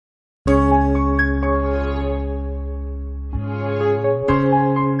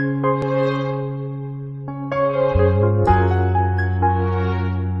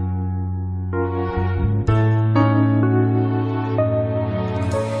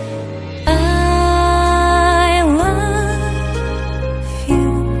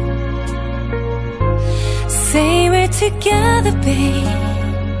together, babe,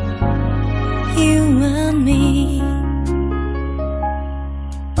 you and me.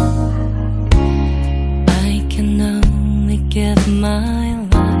 I can only give my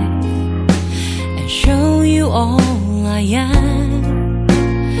life and show you all I am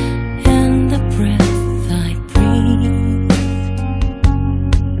and the breath I breathe.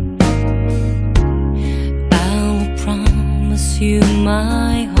 I will promise you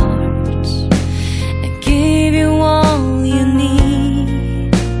my heart and give you all you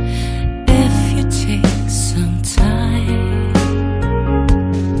need if you take some time.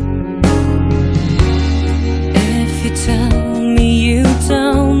 If you tell me you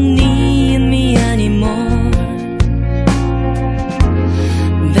don't need me anymore,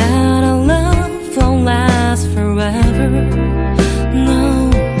 that our love won't last forever, no,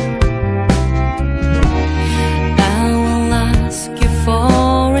 I will ask you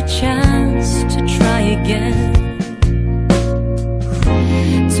for a chance to try again,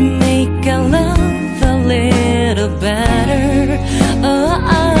 to make our love a little better. Oh,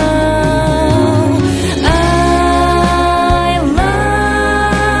 I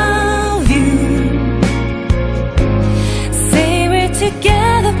love you. Say we're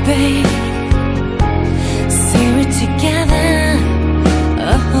together, babe. Say we're together.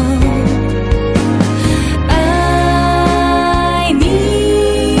 Oh, I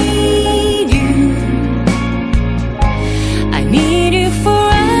need you. I need you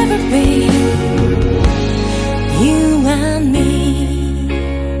forever, babe. You and me.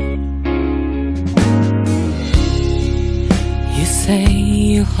 You say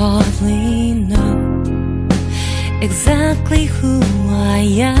you hardly know exactly who I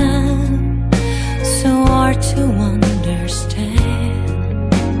am, so hard to understand.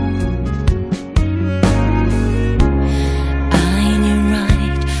 I knew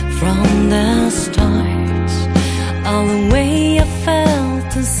right from the start all the way I felt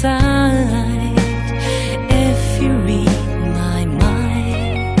inside. If you read my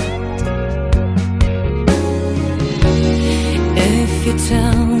mind, if you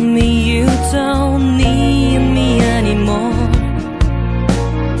tell me you don't need me anymore,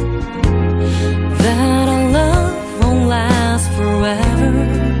 that our love won't last forever,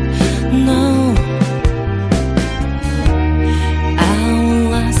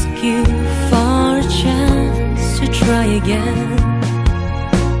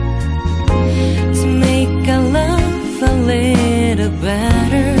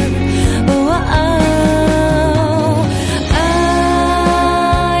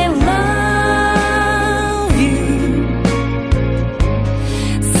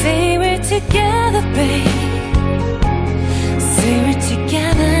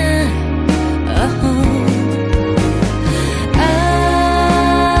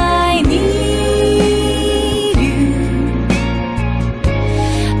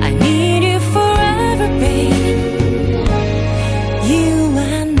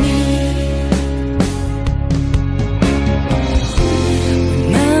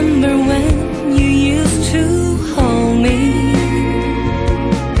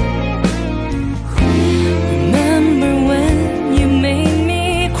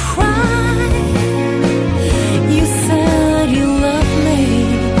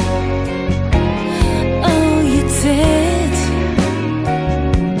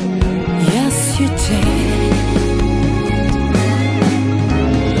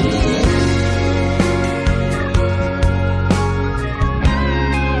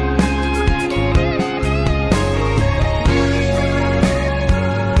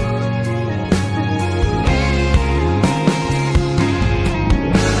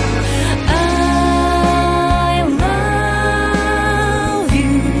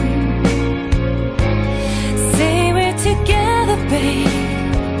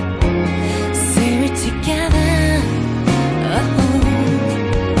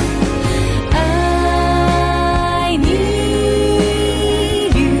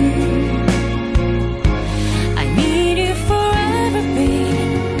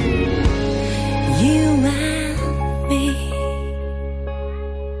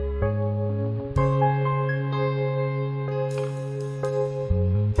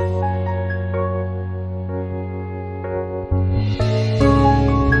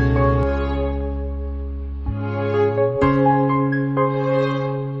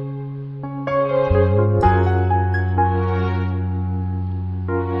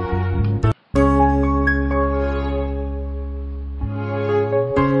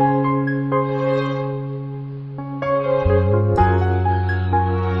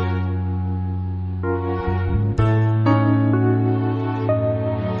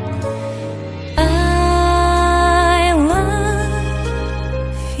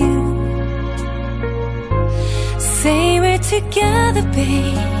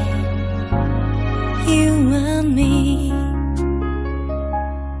 day, you and me.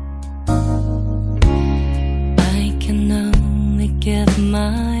 I can only give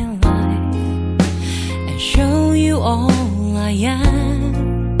my life and show you all I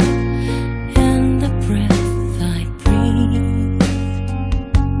am and the breath I breathe.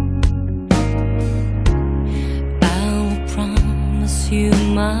 I will promise you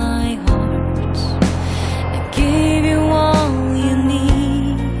my heart and give you all you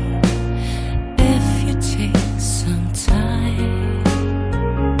need if you take some time.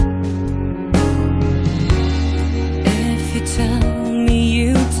 If you tell me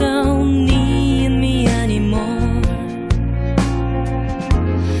you don't need me anymore,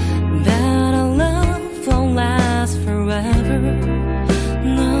 that our love won't last forever,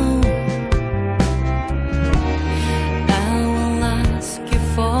 no, I will ask you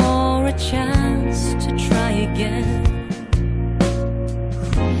for a chance to try again.